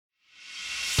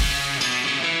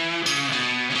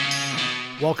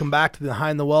Welcome back to the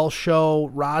Behind the Well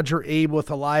show. Roger Abe with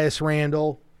Elias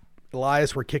Randall.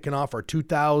 Elias, we're kicking off our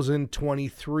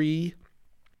 2023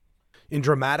 in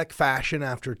dramatic fashion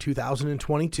after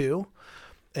 2022.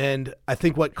 And I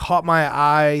think what caught my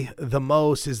eye the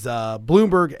most is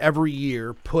Bloomberg every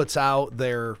year puts out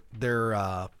their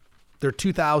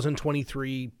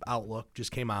 2023 outlook,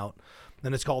 just came out.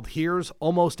 And it's called Here's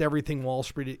Almost Everything Wall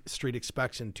Street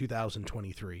Expects in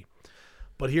 2023.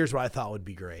 But here's what I thought would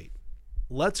be great.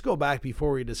 Let's go back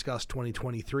before we discuss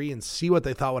 2023 and see what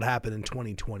they thought would happen in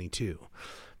 2022.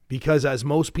 Because as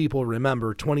most people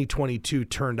remember, 2022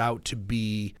 turned out to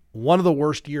be one of the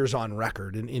worst years on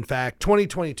record. And in fact,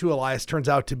 2022, Elias, turns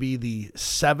out to be the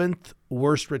 7th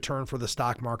worst return for the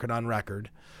stock market on record.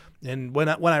 And when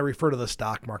I refer to the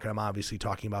stock market, I'm obviously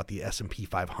talking about the S&P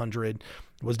 500. It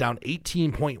was down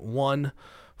 18.1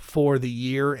 for the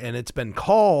year, and it's been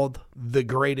called the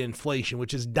Great Inflation,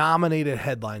 which has dominated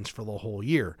headlines for the whole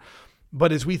year.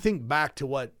 But as we think back to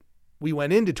what we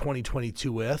went into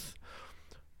 2022 with,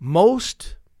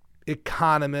 most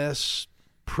economists,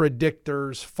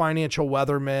 predictors, financial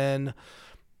weathermen,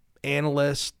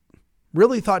 analysts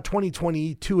really thought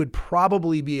 2022 would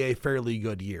probably be a fairly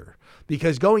good year.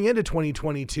 Because going into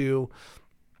 2022,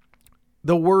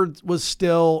 the word was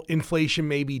still inflation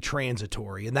may be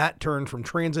transitory. And that turned from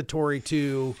transitory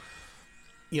to,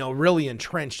 really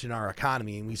entrenched in our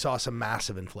economy. And we saw some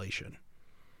massive inflation.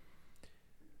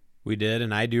 We did.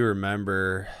 And I do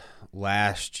remember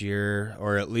last year,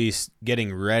 or at least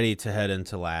getting ready to head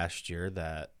into last year,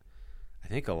 that I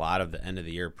think a lot of the end of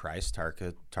the year price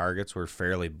targets were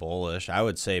fairly bullish. I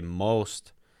would say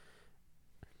most.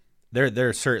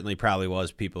 There certainly probably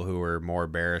was people who were more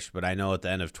bearish, but I know at the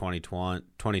end of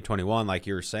 2021, like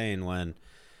you were saying, when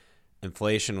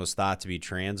inflation was thought to be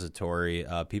transitory,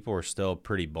 people were still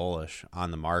pretty bullish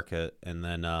on the market. And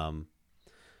then,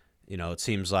 it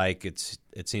seems like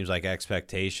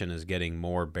expectation is getting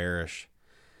more bearish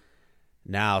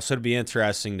now. So it'd be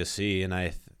interesting to see, and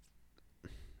I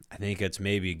think it's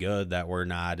maybe good that we're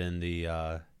not in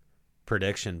the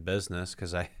prediction business,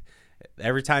 because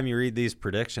every time you read these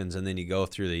predictions and then you go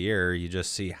through the year, you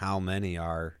just see how many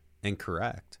are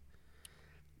incorrect.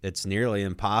 It's nearly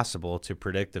impossible to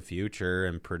predict the future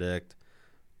and predict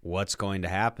what's going to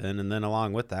happen. And then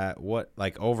along with that, what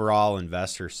overall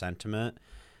investor sentiment?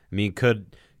 I mean,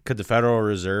 could the Federal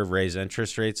Reserve raise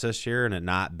interest rates this year and it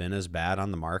not been as bad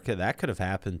on the market? That could have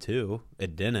happened too.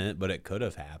 It didn't, but it could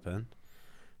have happened.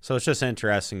 So it's just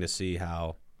interesting to see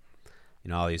how,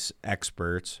 all these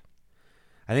experts.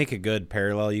 I think a good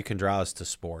parallel you can draw is to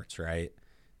sports, right?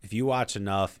 If you watch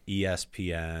enough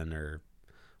ESPN or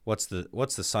what's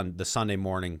the Sunday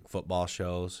morning football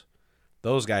shows,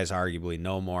 those guys arguably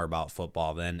know more about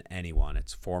football than anyone.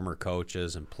 It's former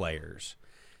coaches and players.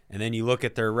 And then you look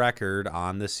at their record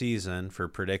on the season for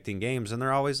predicting games, and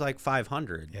they're always like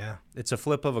 500. Yeah. It's a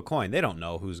flip of a coin. They don't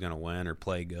know who's going to win or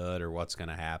play good or what's going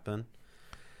to happen.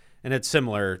 And it's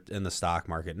similar in the stock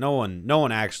market. No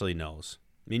one actually knows.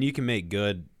 I mean, you can make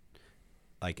good,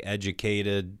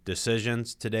 educated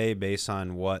decisions today based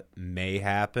on what may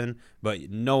happen, but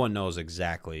no one knows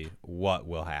exactly what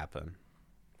will happen.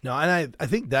 No, and I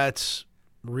think that's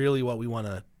really what we want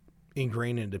to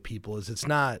ingrain into people is it's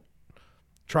not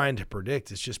trying to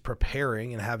predict, it's just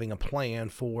preparing and having a plan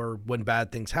for when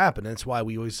bad things happen. And that's why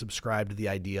we always subscribe to the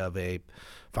idea of a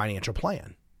financial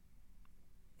plan.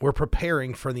 We're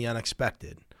preparing for the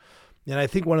unexpected. And I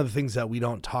think one of the things that we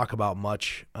don't talk about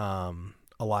much,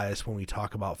 Elias, when we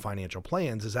talk about financial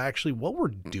plans is actually what we're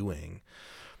doing.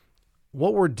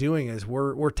 What we're doing is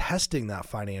we're testing that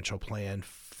financial plan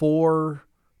for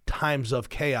times of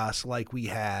chaos like we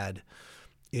had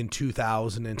in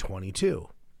 2022.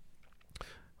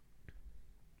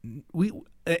 And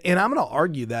I'm going to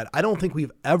argue that I don't think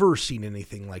we've ever seen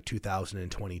anything like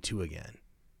 2022 again.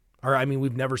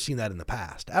 We've never seen that in the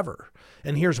past, ever.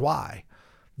 And here's why.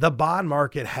 The bond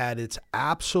market had its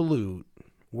absolute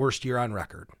worst year on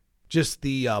record. Just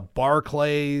the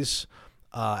Barclays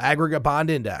aggregate bond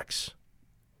index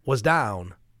was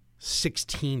down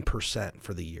 16%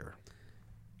 for the year.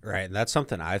 Right, and that's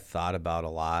something I thought about a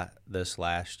lot this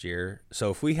last year.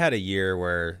 So if we had a year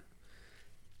where,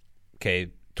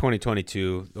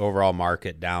 2022, the overall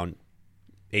market down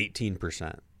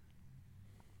 18%.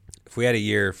 If we had a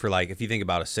year for if you think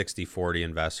about a 60-40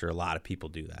 investor, a lot of people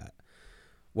do that.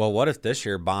 Well, what if this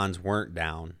year bonds weren't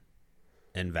down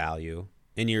in value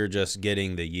and you're just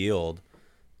getting the yield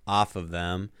off of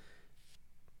them,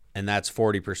 and that's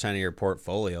 40% of your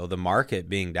portfolio? The market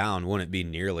being down wouldn't be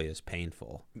nearly as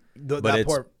painful.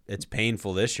 It's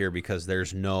painful this year because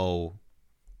there's no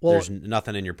Well, there's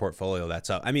nothing in your portfolio that's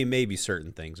up. I mean, maybe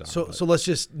certain things are. So let's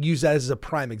just use that as a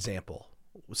prime example.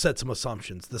 Set some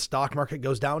assumptions. The stock market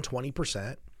goes down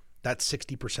 20%. That's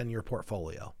 60% of your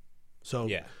portfolio. So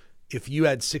yeah. if you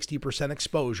had 60%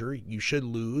 exposure, you should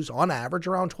lose on average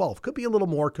around 12. Could be a little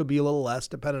more, could be a little less,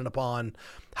 depending upon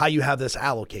how you have this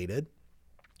allocated,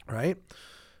 right?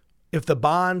 If the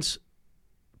bonds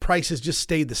prices just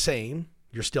stayed the same,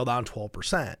 you're still down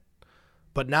 12%.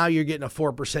 But now you're getting a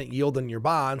 4% yield in your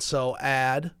bonds, so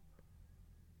add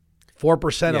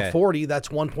 4% of 40, that's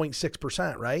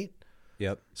 1.6%, right?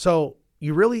 Yep. So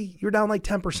you're down like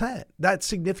 10%. That's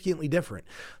significantly different.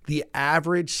 The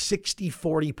average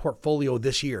 60-40 portfolio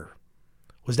this year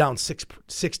was down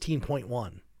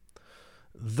 16.1.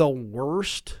 The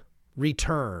worst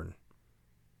return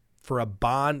for a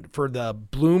bond, for the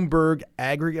Bloomberg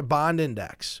Aggregate Bond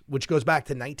Index, which goes back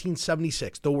to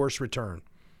 1976, the worst return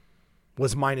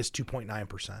was minus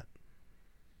 2.9%.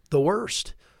 The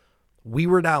worst. We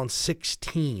were down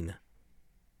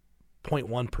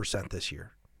 16.1% this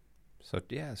year. So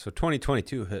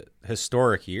 2022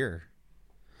 historic year.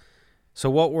 So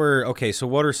what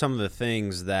are some of the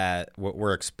things that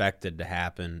were expected to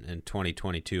happen in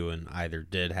 2022 and either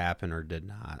did happen or did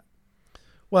not?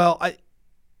 Well,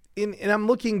 I'm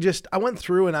looking I went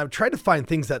through and I've tried to find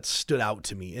things that stood out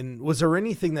to me. And was there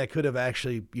anything that could have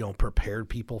actually, prepared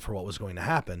people for what was going to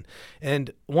happen?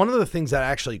 And one of the things that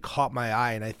actually caught my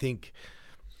eye, and I think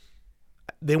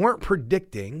they weren't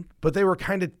predicting, but they were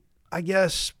kind of, I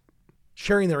guess,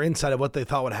 sharing their insight of what they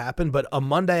thought would happen. But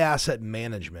Amundi Asset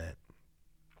Management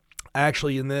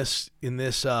actually in this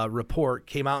report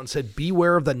came out and said,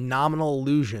 beware of the nominal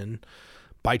illusion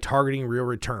by targeting real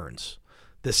returns.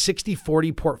 The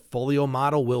 60-40 portfolio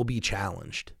model will be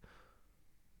challenged.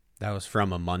 That was from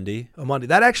Amundi? Amundi.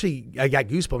 That actually, I got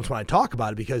goosebumps when I talk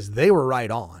about it because they were right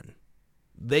on.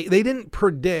 They didn't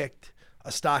predict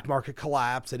a stock market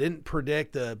collapse. They didn't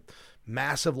predict a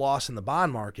massive loss in the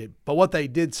bond market. But what they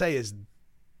did say is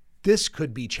this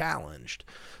could be challenged.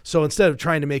 So instead of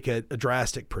trying to make a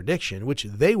drastic prediction, which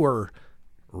they were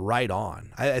right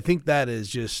on, I think that is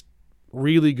just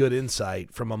really good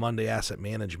insight from Amundi Asset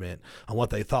Management on what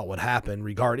they thought would happen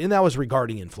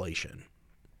regarding inflation.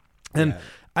 And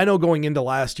I know going into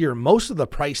last year, most of the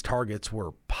price targets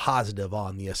were positive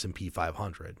on the S&P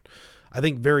 500. I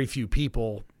think very few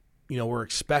people, were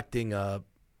expecting a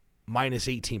minus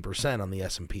 18% on the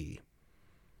S&P.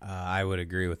 I would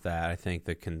agree with that. I think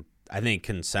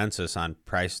consensus on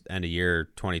price end of year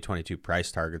 2022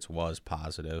 price targets was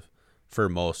positive for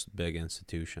most big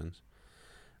institutions.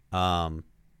 The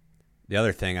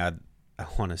other thing I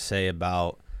want to say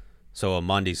about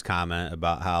Amundi's comment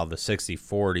about how the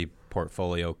 60-40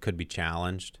 portfolio could be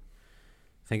challenged.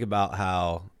 Think about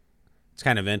how it's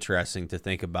kind of interesting to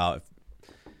think about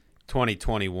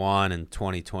 2021 and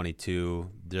 2022,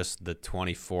 just the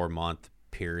 24-month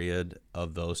period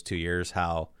of those 2 years,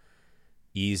 how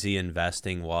easy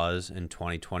investing was in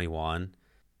 2021.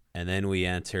 And then we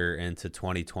enter into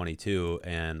 2022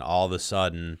 and all of a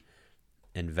sudden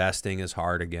investing is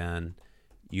hard again.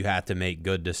 You have to make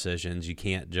good decisions. You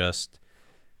can't just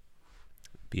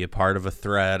be a part of a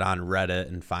thread on Reddit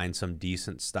and find some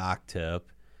decent stock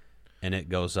tip and it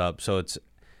goes up.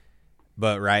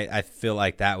 I feel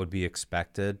like that would be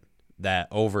expected, that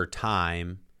over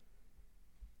time,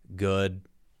 good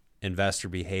investor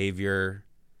behavior,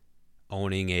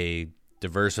 owning a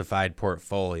diversified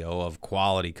portfolio of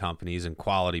quality companies and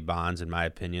quality bonds, in my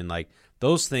opinion, like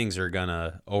those things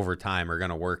are over time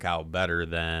work out better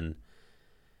than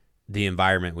the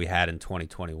environment we had in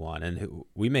 2021. And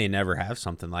we may never have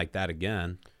something like that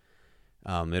again.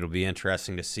 It'll be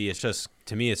interesting to see.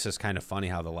 To me, it's just kind of funny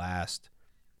how the last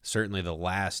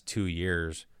 2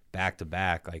 years back to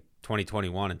back, like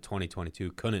 2021 and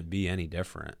 2022 couldn't be any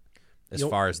different as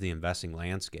far as the investing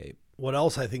landscape. What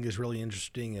else I think is really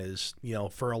interesting is,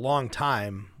 for a long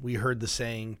time, we heard the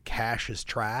saying, cash is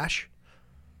trash.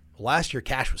 Last year,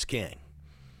 cash was king.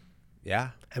 Yeah.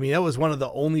 I mean, that was one of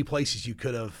the only places you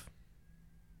could have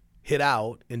hit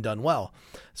out and done well.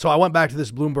 So I went back to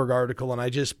this Bloomberg article and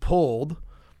I just pulled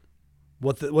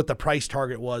what the price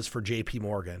target was for JP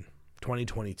Morgan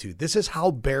 2022. This is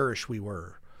how bearish we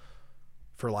were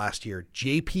for last year.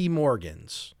 JP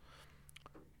Morgan's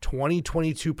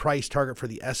 2022 price target for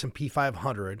the S&P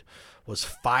 500 was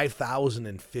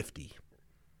 5,050.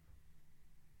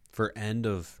 For end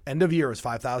of year was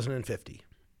 5,050.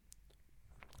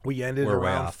 We ended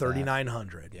around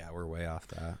 3,900. Yeah, we're way off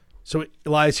that. So,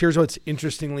 Elias, here's what's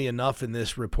interestingly enough in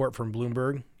this report from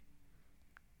Bloomberg.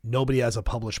 Nobody has a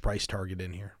published price target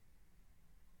in here.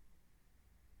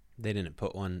 They didn't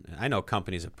put one. I know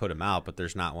companies have put them out, but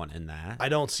there's not one in that. I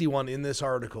don't see one in this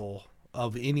article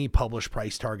of any published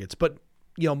price targets. But,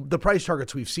 you know, the price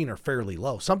targets we've seen are fairly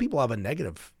low. Some people have a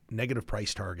negative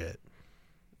price target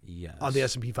on the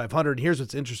S&P 500. And here's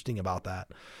what's interesting about that.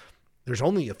 There's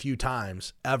only a few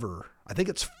times ever, I think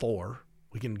it's 4.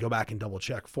 We can go back and double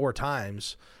check. 4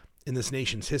 times in this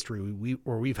nation's history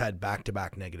where we've had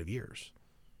back-to-back negative years.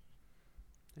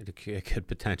 It could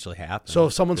potentially happen. So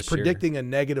if someone's predicting a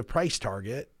negative price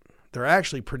target, they're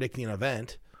actually predicting an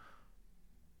event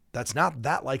that's not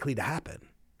that likely to happen.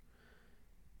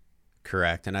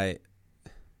 Correct. And I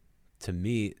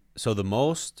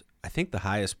think the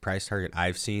highest price target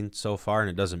I've seen so far, and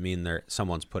it doesn't mean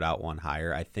someone's put out one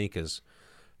higher, I think is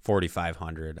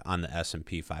 4,500 on the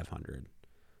S&P 500.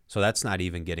 So that's not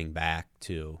even getting back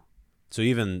to. So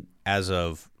even as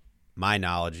of my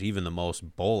knowledge, even the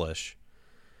most bullish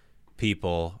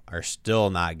people are still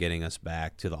not getting us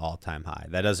back to the all-time high.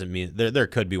 That doesn't mean there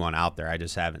could be one out there. I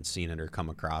just haven't seen it or come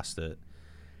across it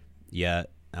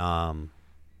yet.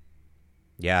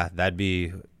 Yeah, that'd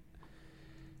be.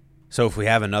 So if we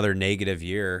have another negative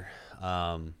year,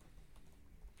 I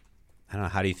don't know.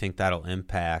 How do you think that'll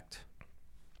impact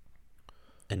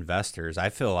investors? I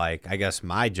feel like, I guess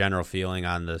my general feeling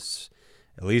on this,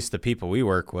 at least the people we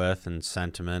work with and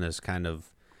sentiment is kind of,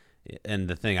 and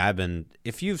the thing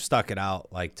if you've stuck it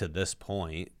out like to this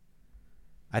point,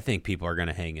 I think people are going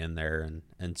to hang in there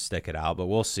and stick it out, but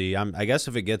we'll see. I guess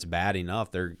if it gets bad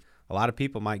enough, a lot of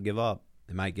people might give up.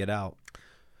 They might get out.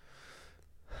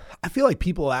 I feel like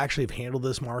people actually have handled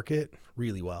this market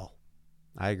really well.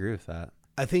 I agree with that.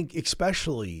 I think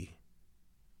especially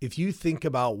if you think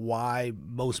about why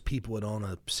most people would own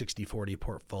a 60-40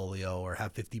 portfolio or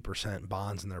have 50%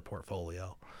 bonds in their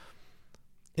portfolio.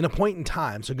 In a point in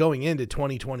time, so going into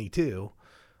 2022,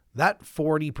 that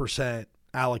 40%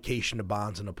 allocation to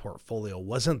bonds in a portfolio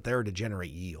wasn't there to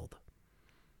generate yield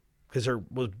because there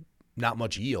was not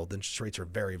much yield. Interest rates are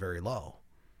very, very low.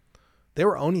 They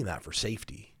were owning that for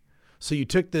safety. So you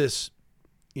took this,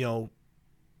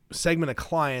 segment of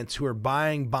clients who are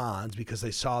buying bonds because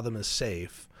they saw them as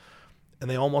safe, and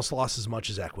they almost lost as much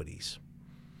as equities.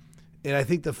 And I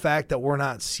think the fact that we're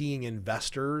not seeing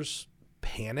investors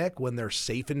panic when their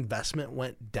safe investment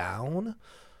went down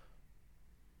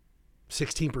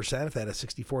 16% if they had a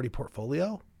 60-40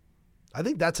 portfolio, I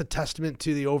think that's a testament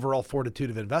to the overall fortitude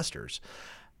of investors.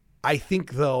 I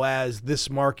think, though, as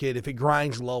this market, if it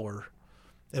grinds lower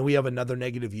and we have another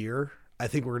negative year, I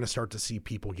think we're going to start to see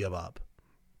people give up.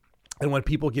 And when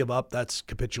people give up, that's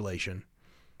capitulation.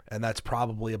 And that's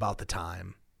probably about the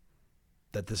time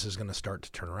that this is going to start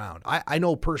to turn around. I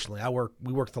know personally,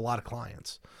 we work with a lot of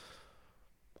clients.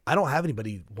 I don't have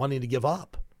anybody wanting to give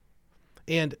up.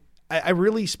 And I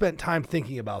really spent time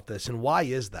thinking about this and why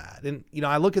is that? And,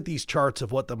 I look at these charts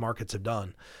of what the markets have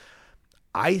done.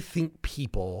 I think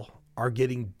people are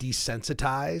getting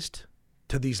desensitized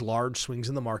to these large swings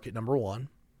in the market, number one.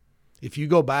 If you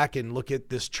go back and look at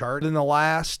this chart, in the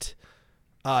last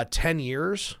 10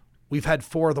 years, we've had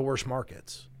 4 of the worst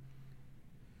markets.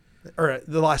 Or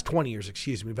the last 20 years,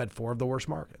 we've had 4 of the worst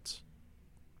markets.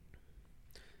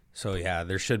 So, yeah,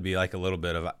 there should be like a little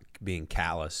bit of being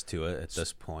callous to it at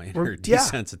this point, or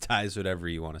desensitized, whatever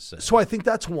you want to say. So I think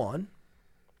that's one.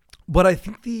 But I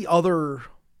think the other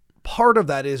part of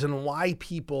that is, and why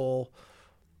people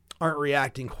aren't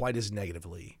reacting quite as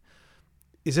negatively,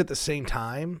 is at the same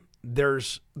time,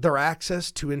 their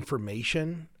access to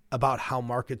information about how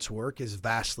markets work is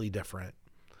vastly different.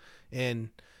 And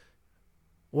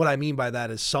what I mean by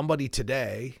that is somebody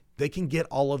today, they can get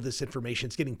all of this information.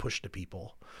 It's getting pushed to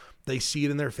people. They see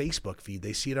it in their Facebook feed.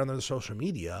 They see it on their social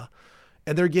media,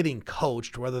 and they're getting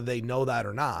coached, whether they know that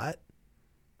or not,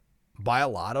 by a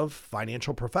lot of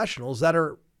financial professionals that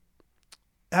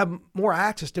have more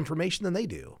access to information than they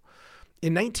do.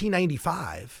 In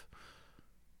 1995,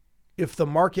 if the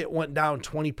market went down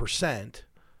 20%,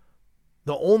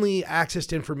 the only access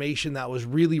to information that was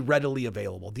really readily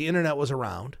available, the internet was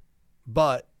around,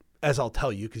 but as I'll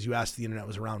tell you, because you asked if the internet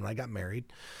was around when I got married,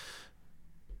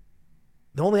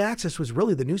 the only access was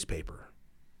really the newspaper.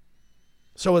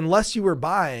 So unless you were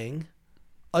buying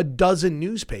a dozen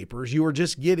newspapers, you were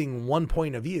just getting one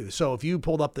point of view. So if you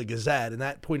pulled up the Gazette and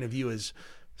that point of view is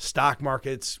stock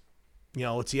markets,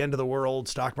 it's the end of the world,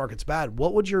 stock market's bad,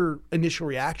 what would your initial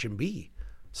reaction be?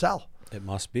 Sell. It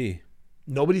must be.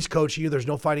 Nobody's coaching you. There's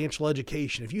no financial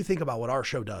education. If you think about what our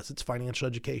show does, it's financial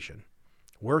education.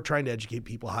 We're trying to educate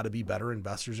people how to be better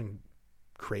investors and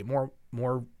create more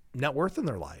net worth in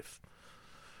their life.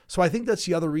 So I think that's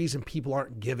the other reason people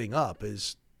aren't giving up,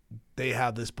 is they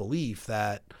have this belief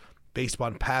that based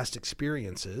upon past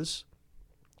experiences,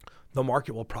 the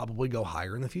market will probably go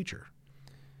higher in the future.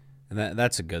 And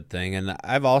that's a good thing. And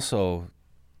I've also,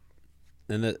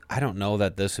 I don't know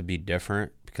that this would be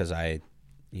different because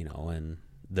in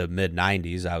the mid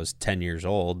 90s, I was 10 years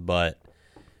old, but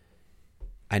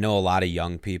I know a lot of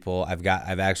young people. I've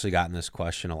actually gotten this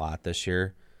question a lot this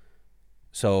year.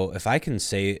 So if I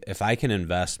can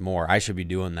invest more, I should be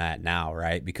doing that now,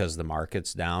 right? Because the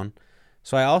market's down.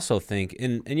 So I also think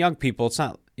in young people,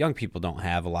 young people don't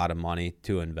have a lot of money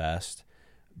to invest,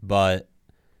 but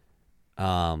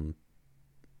I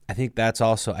think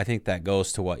that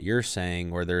goes to what you're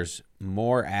saying, where there's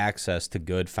more access to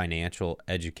good financial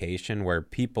education, where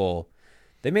people,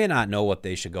 they may not know what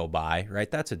they should go buy,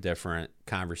 right? That's a different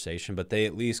conversation, but they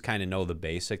at least kind of know the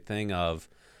basic thing of,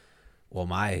 well,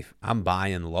 I'm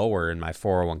buying lower in my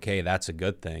 401k. That's a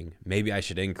good thing. Maybe I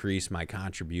should increase my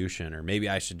contribution, or maybe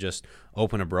I should just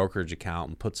open a brokerage account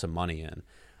and put some money in.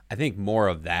 I think more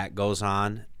of that goes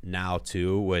on now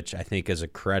too, which I think is a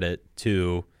credit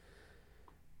to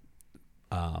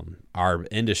our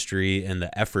industry and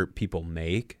the effort people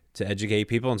make to educate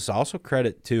people. And it's also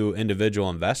credit to individual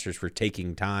investors for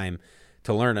taking time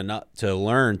to learn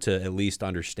to at least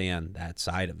understand that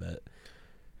side of it.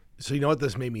 So you know what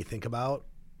this made me think about?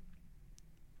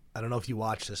 I don't know if you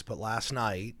watched this, but last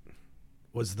night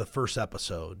was the first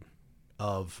episode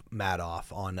of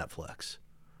Madoff on Netflix.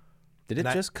 Did it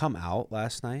just come out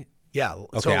last night? Yeah.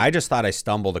 Okay, so, I just thought I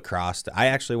stumbled across it. I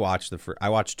actually watched I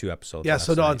watched 2 episodes. Yeah, last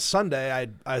so night. on Sunday,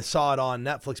 I saw it on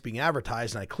Netflix being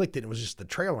advertised, and I clicked it, and it was just the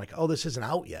trailer. I'm like, oh, this isn't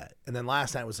out yet. And then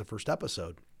last night was the first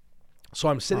episode. So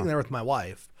I'm sitting there with my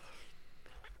wife,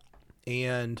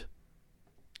 and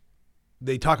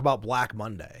they talk about Black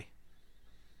Monday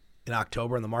in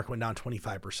October, and the market went down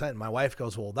 25%. And my wife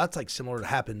goes, well, that's like similar to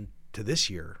happen to this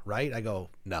year, right? I go,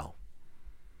 no.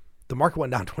 The market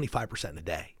went down 25% in a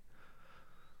day.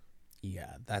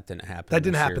 Yeah, that didn't happen. That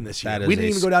didn't happen this year. We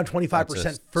didn't even go down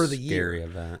 25% for the year. Scary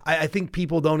event. I think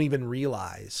people don't even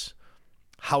realize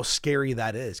how scary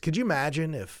that is. Could you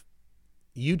imagine if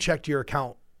you checked your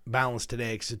account balance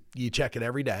today, because you check it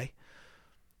every day,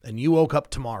 and you woke up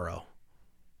tomorrow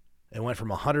and went from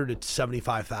 100 to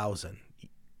 75,000?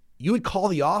 You would call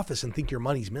the office and think your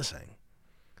money's missing.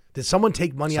 Did someone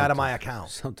take money out of my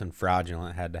account? Something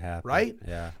fraudulent had to happen. Right?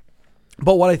 Yeah.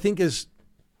 But what I think is,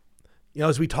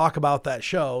 as we talk about that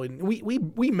show, and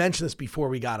we mentioned this before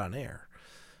we got on air,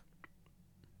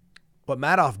 what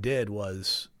Madoff did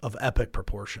was of epic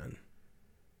proportion.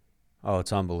 Oh,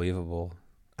 it's unbelievable.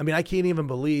 I mean, I can't even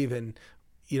believe, and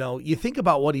you think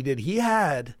about what he did. He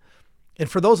had, and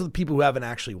for those of the people who haven't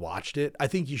actually watched it, I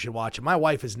think you should watch it. My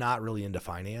wife is not really into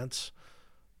finance.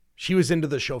 She was into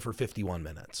the show for 51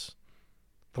 minutes.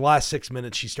 The last 6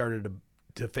 minutes she started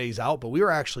to phase out, but we were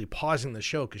actually pausing the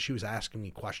show because she was asking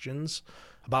me questions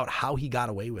about how he got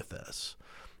away with this.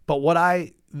 But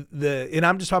and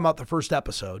I'm just talking about the first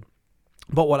episode,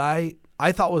 but what I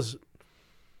thought was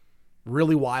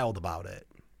really wild about it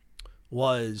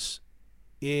was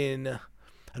I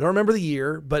don't remember the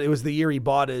year, but it was the year he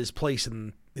bought his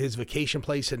vacation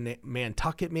place in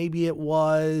Nantucket, maybe it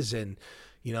was. And,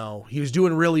 he was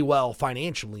doing really well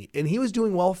financially, and he was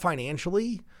doing well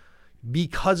financially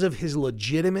because of his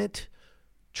legitimate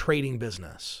trading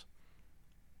business.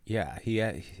 Yeah,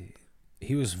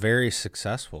 he was very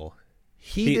successful.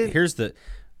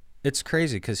 It's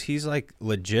crazy because he's like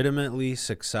legitimately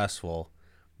successful,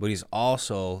 but he's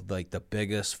also like the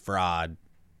biggest fraud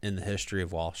in the history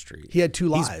of Wall Street. He had 2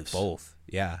 lives. He's both.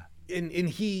 Yeah. And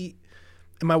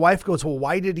my wife goes, well,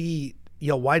 why did he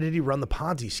run the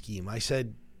Ponzi scheme? I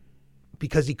said,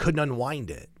 because he couldn't unwind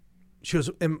it. She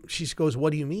goes,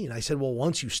 what do you mean? I said, well,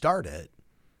 once you start it,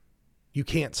 you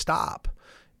can't stop.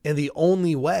 And the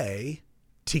only way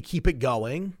to keep it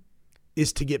going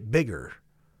is to get bigger.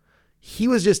 He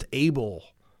was just able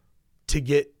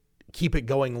to keep it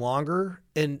going longer,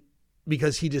 and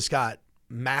because he just got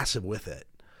massive with it.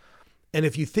 And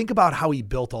if you think about how he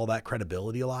built all that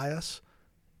credibility, Elias,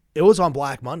 it was on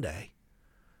Black Monday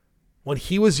when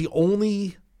he was the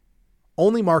only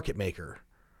market maker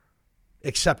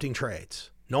accepting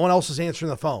trades. No one else was answering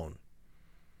the phone.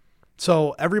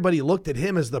 So everybody looked at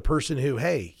him as the person who,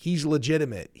 hey, he's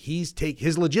legitimate.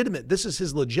 This is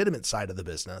his legitimate side of the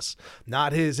business,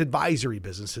 not his advisory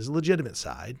business, his legitimate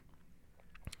side.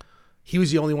 He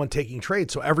was the only one taking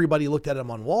trades. So everybody looked at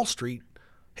him on Wall Street.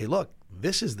 Hey, look,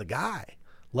 this is the guy.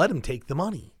 Let him take the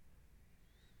money.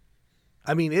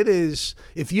 I mean, it is,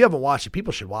 if you haven't watched it,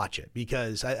 people should watch it,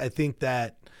 because I think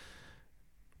that,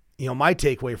 my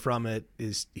takeaway from it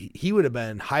is he would have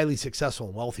been highly successful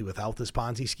and wealthy without this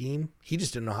Ponzi scheme. He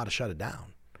just didn't know how to shut it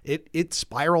down. It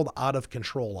spiraled out of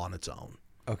control on its own.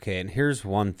 Okay, and here's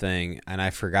one thing, and I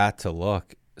forgot to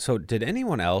look. So, did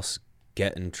anyone else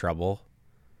get in trouble?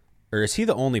 Or is he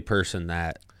the only person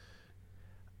that...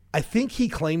 I think he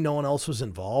claimed no one else was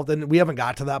involved, and we haven't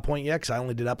got to that point yet because I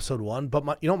only did episode 1.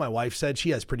 But you know what my wife said? She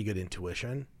has pretty good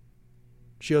intuition.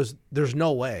 She goes, there's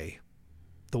no way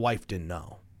the wife didn't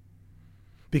know.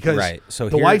 Because Right. So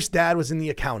the wife's dad was in the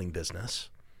accounting business.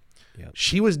 Yep.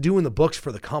 She was doing the books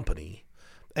for the company.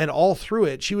 And all through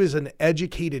it, she was an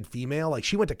educated female. Like,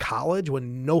 she went to college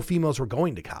when no females were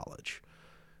going to college.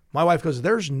 My wife goes,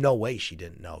 there's no way she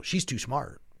didn't know. She's too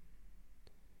smart.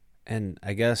 And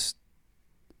I guess...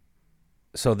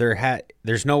 So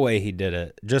there's no way he did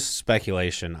it. Just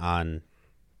speculation on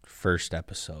first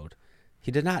episode.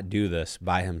 He did not do this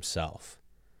by himself.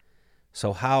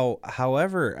 So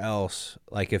however else,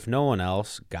 like if no one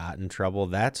else got in trouble,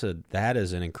 that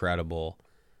is an incredible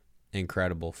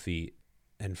feat.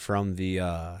 And from the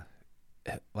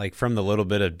from the little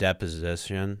bit of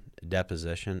deposition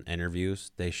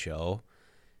interviews they show,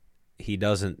 he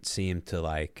doesn't seem to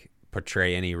like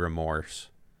portray any remorse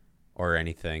or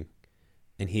anything.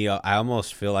 And I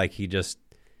almost feel like I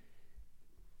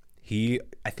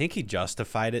think he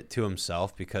justified it to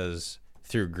himself because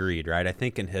through greed, right? I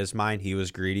think in his mind he was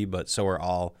greedy, but so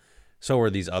were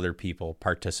these other people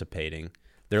participating.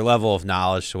 Their level of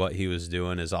knowledge to what he was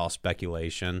doing is all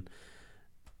speculation.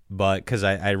 But because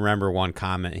I remember one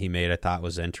comment he made I thought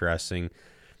was interesting.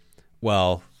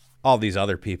 Well, all these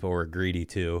other people were greedy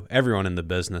too. Everyone in the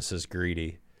business is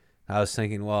greedy. I was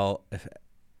thinking, well, if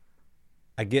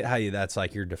I get how that's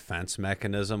like your defense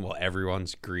mechanism. Well,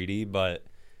 everyone's greedy, but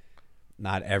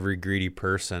not every greedy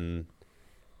person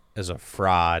is a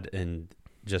fraud and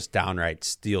just downright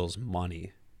steals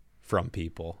money from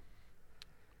people.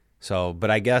 So,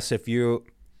 but I guess if you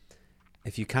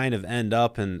kind of end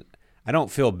up, and I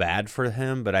don't feel bad for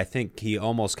him, but I think he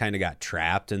almost kind of got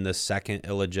trapped in this second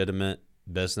illegitimate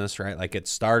business, right? Like it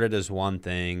started as one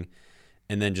thing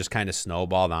and then just kind of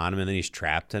snowballed on him and then he's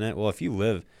trapped in it. Well,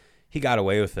 he got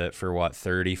away with it for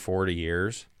 30, 40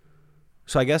 years.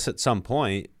 So I guess at some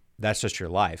point, that's just your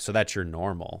life. So that's your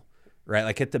normal, right?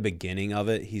 Like at the beginning of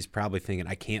it, he's probably thinking,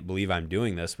 I can't believe I'm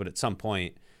doing this. But at some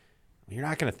point, you're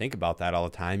not going to think about that all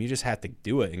the time. You just have to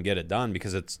do it and get it done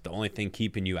because it's the only thing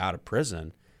keeping you out of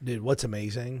prison. Dude, what's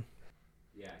amazing?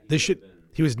 Yeah,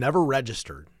 he was never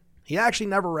registered. He actually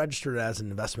never registered as an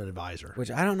investment advisor.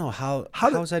 Which I don't know how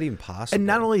is that even possible? And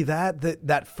not only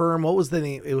that firm, what was the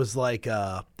name? It was like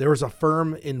there was a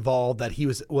firm involved that he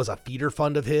was a feeder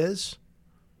fund of his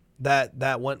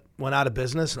that went out of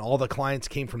business, and all the clients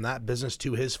came from that business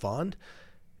to his fund,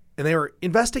 and they were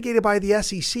investigated by the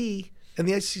SEC, and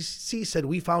the SEC said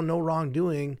we found no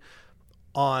wrongdoing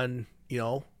on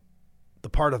the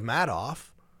part of Madoff.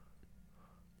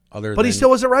 But he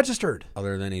still wasn't registered.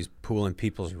 Other than he's pooling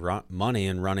people's money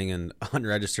and running an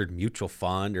unregistered mutual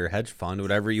fund or hedge fund,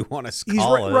 whatever you want to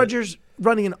call it. He's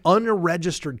running an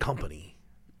unregistered company.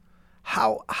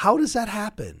 How does that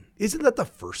happen? Isn't that the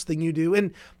first thing you do?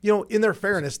 And, in their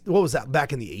fairness, what was that,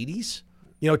 back in the 80s?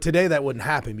 Today that wouldn't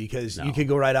happen because you could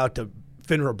go right out to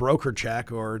FINRA Broker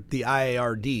Check or the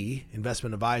IARD,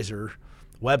 Investment Advisor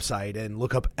website, and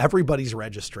look up everybody's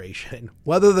registration,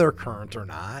 whether they're current or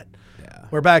not. Yeah.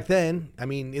 Where back then,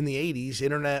 in the 80s,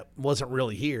 internet wasn't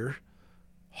really here.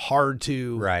 Hard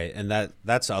to... Right, and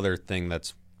that's the other thing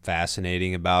that's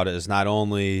fascinating about it is not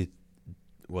only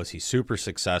was he super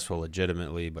successful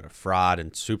legitimately, but a fraud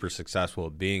and super successful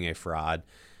at being a fraud,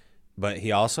 but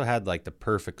he also had like the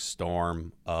perfect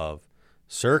storm of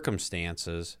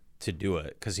circumstances to do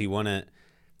it because the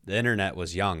internet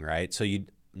was young, right? So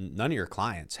none of your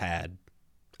clients had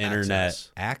internet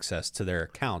access to their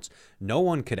accounts. No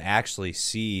one could actually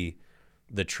see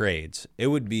the trades. It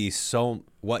would be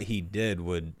what he did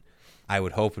I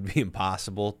would hope would be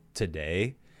impossible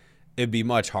today. It'd be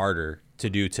much harder to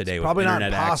do today with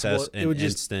internet access and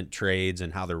instant trades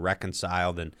and how they're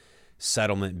reconciled and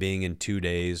settlement being in 2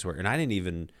 days. And I didn't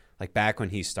even, like back when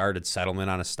he started, settlement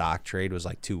on a stock trade was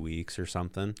like 2 weeks or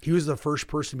something. He was the first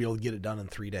person to be able to get it done in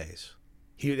 3 days.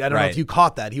 I don't know if you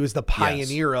caught that. He was the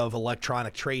pioneer of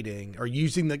electronic trading, or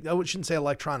using I shouldn't say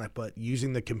electronic, but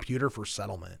using the computer for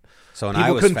settlement. So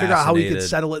people couldn't figure out how he could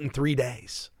settle it in 3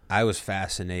 days. I was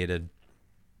fascinated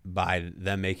by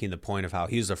them making the point of how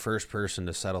he was the first person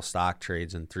to settle stock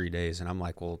trades in 3 days. And I'm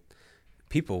like, well,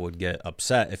 people would get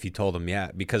upset if you told them,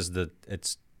 because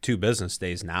it's 2 business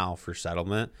days now for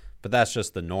settlement. But that's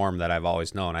just the norm that I've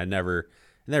always known. It never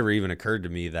even occurred to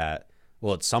me that,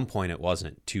 well, at some point it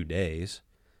wasn't 2 days.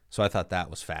 So I thought that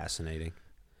was fascinating.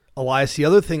 Elias, the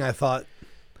other thing I thought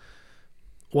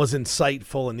was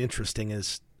insightful and interesting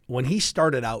is when he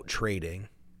started out trading,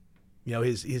 You know,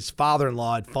 his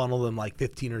father-in-law had funneled him like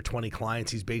 15 or 20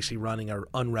 clients. He's basically running an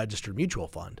unregistered mutual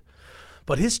fund.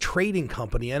 But his trading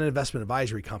company and investment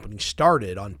advisory company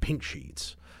started on Pink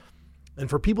Sheets. And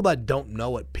for people that don't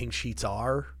know what Pink Sheets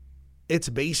are, it's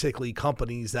basically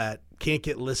companies that can't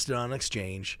get listed on an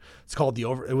exchange.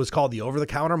 It was called the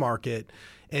over-the-counter market,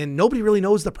 and nobody really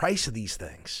knows the price of these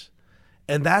things.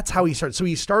 And that's how he started. So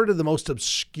he started the most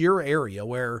obscure area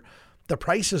where the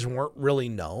prices weren't really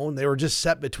known. They were just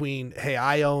set between, hey,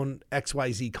 I own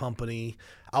XYZ company.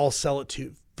 I'll sell it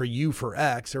for you for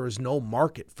X. There was no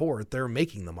market for it. They're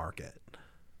making the market.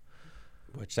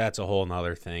 Which that's a whole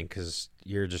nother thing, because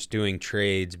you're just doing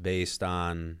trades based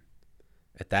on,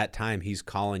 at that time, he's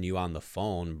calling you on the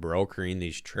phone, brokering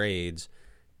these trades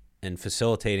and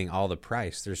facilitating all the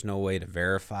price. There's no way to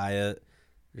verify it.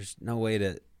 There's no way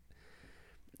to...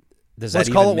 Let's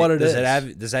call it what it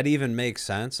is. Does that even make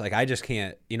sense? Like, I just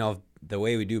can't, the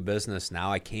way we do business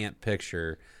now, I can't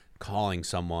picture calling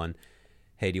someone,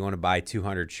 hey, do you want to buy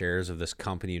 200 shares of this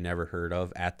company you never heard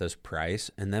of at this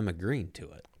price, and them agreeing to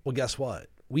it. Well, guess what?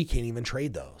 We can't even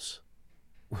trade those.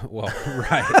 Well,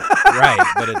 right.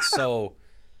 But it's so,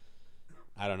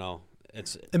 I don't know.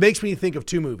 It makes me think of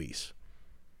two movies.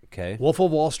 Okay. Wolf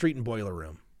of Wall Street and Boiler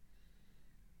Room.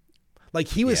 Like,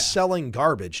 he was selling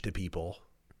garbage to people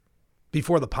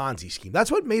before the Ponzi scheme.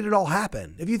 That's what made it all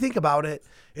happen. If you think about it,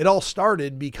 it all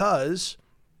started because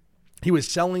he was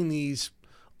selling these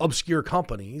obscure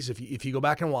companies. If you go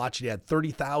back and watch it, he had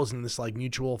 30,000 in this like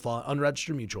mutual fund,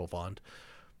 unregistered mutual fund,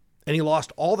 and he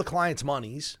lost all the clients'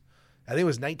 monies. I think it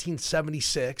was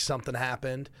 1976, something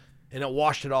happened, and it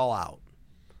washed it all out.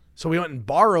 So he went and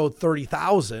borrowed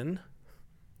 30,000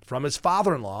 from his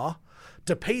father-in-law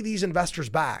to pay these investors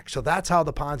back. So that's how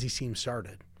the Ponzi scheme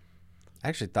started. I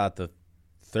actually thought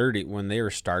when they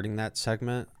were starting that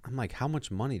segment, I'm like, how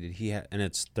much money did he have? And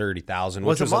it's 30,000,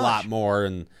 which was a lot more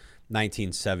in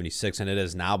 1976 than it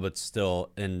is now, but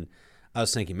still. And I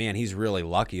was thinking, man, he's really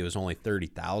lucky. It was only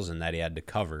 30,000 that he had to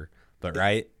cover. But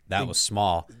that was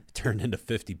small. It turned into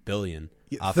 50 billion.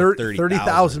 Off of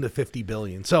 30,000 to 50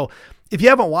 billion. So if you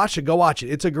haven't watched it, go watch it.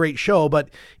 It's a great show, but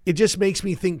it just makes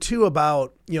me think too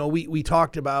about, we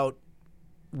talked about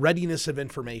readiness of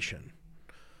information.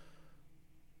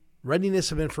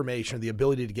 Readiness of information, the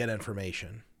ability to get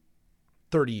information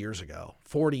 30 years ago,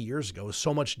 40 years ago is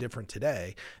so much different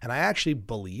today. And I actually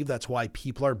believe that's why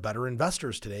people are better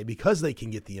investors today, because they can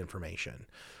get the information.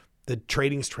 The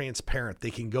trading's transparent.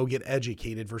 They can go get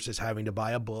educated versus having to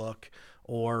buy a book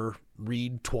or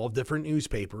read 12 different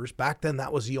newspapers. Back then,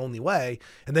 that was the only way.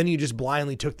 And then you just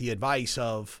blindly took the advice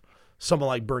of someone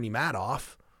like Bernie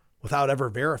Madoff without ever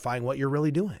verifying what you're really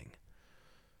doing.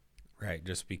 Right,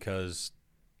 just because...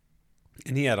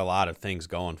 And he had a lot of things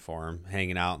going for him,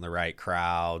 hanging out in the right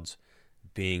crowds,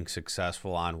 being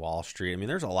successful on Wall Street. I mean,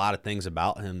 there's a lot of things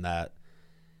about him that,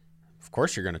 of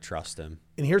course, you're going to trust him.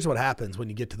 And here's what happens when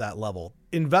you get to that level.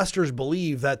 Investors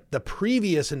believe that the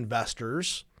previous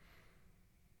investors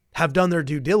have done their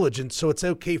due diligence, so it's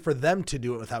okay for them to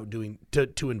do it without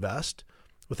to invest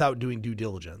without doing due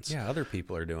diligence. Yeah, other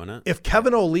people are doing it. If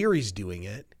Kevin O'Leary's doing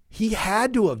it, he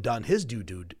had to have done his due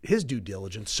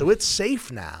diligence, so it's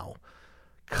safe now.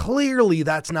 Clearly,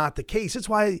 that's not the case. It's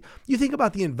why you think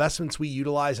about the investments we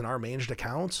utilize in our managed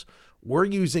accounts. We're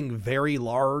using very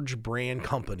large brand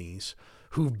companies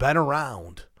who've been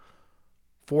around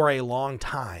for a long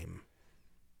time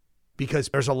because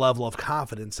there's a level of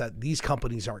confidence that these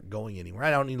companies aren't going anywhere.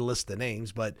 I don't need to list the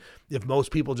names, but if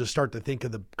most people just start to think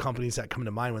of the companies that come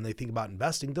to mind when they think about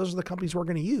investing, those are the companies we're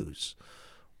going to use.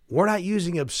 We're not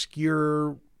using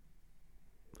obscure,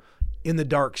 in the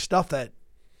dark stuff that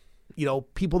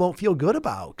people don't feel good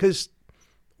about because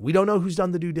we don't know who's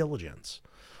done the due diligence.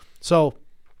 So,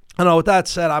 I know with that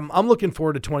said, I'm looking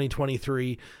forward to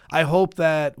 2023. I hope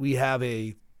that we have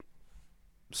a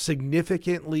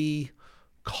significantly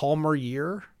calmer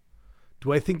year.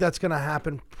 Do I think that's going to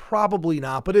happen? Probably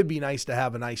not, but it'd be nice to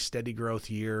have a nice steady growth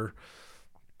year,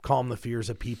 calm the fears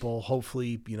of people.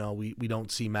 Hopefully, we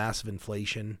don't see massive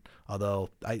inflation, although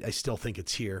I still think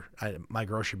it's here. My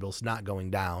grocery bill's not going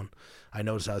down. I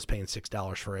noticed I was paying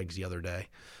 $6 for eggs the other day.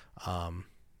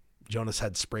 Jonas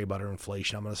had spray butter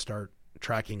inflation. I'm going to start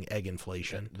tracking egg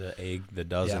inflation. The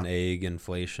dozen egg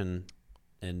inflation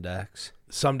index.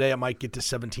 Someday it might get to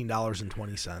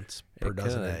 $17.20 per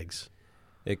dozen eggs.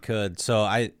 It could. So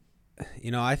I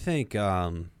think,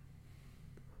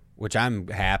 which I'm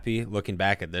happy looking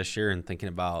back at this year and thinking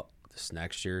about this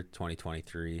next year,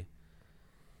 2023.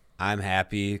 I'm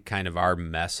happy kind of our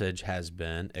message has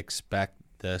been expect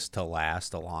this to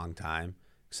last a long time.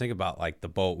 Just think about like the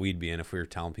boat we'd be in if we were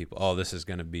telling people, oh, this is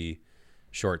going to be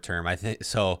short term. I think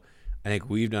so. I think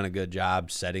we've done a good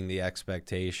job setting the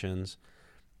expectations.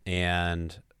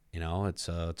 And, it's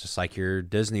just like your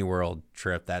Disney World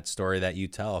trip, that story that you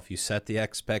tell. If you set the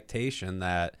expectation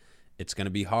that it's going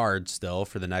to be hard still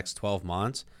for the next 12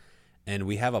 months, and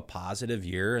we have a positive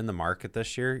year in the market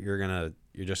this year,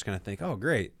 you're just going to think, oh,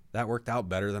 great, that worked out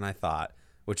better than I thought,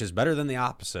 which is better than the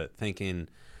opposite, thinking,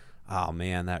 oh,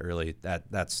 man,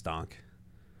 that stunk.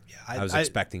 Yeah, I was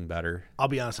expecting better. I'll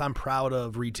be honest, I'm proud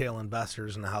of retail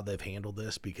investors and how they've handled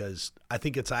this, because I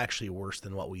think it's actually worse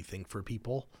than what we think for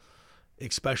people,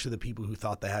 especially the people who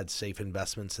thought they had safe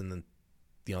investments and then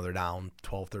they're down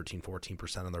 12, 13,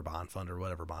 14% on their bond fund or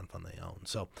whatever bond fund they own.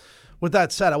 So with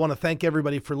that said, I want to thank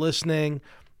everybody for listening.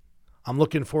 I'm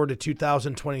looking forward to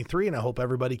 2023, and I hope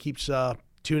everybody keeps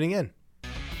tuning in.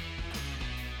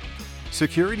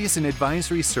 Securities and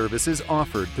advisory services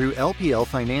offered through LPL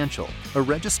Financial, a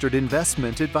registered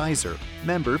investment advisor,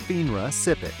 member FINRA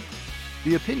SIPC.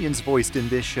 The opinions voiced in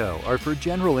this show are for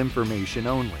general information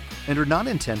only and are not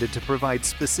intended to provide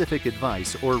specific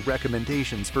advice or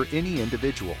recommendations for any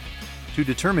individual. To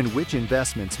determine which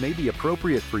investments may be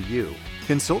appropriate for you,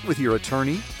 consult with your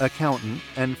attorney, accountant,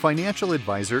 and financial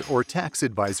advisor or tax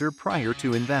advisor prior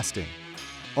to investing.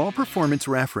 All performance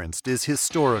referenced is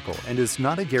historical and is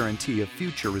not a guarantee of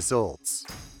future results.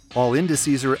 All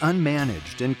indices are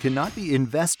unmanaged and cannot be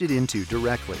invested into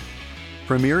directly.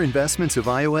 Premier Investments of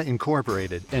Iowa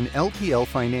Incorporated and LPL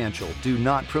Financial do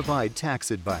not provide tax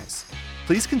advice.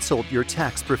 Please consult your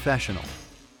tax professional.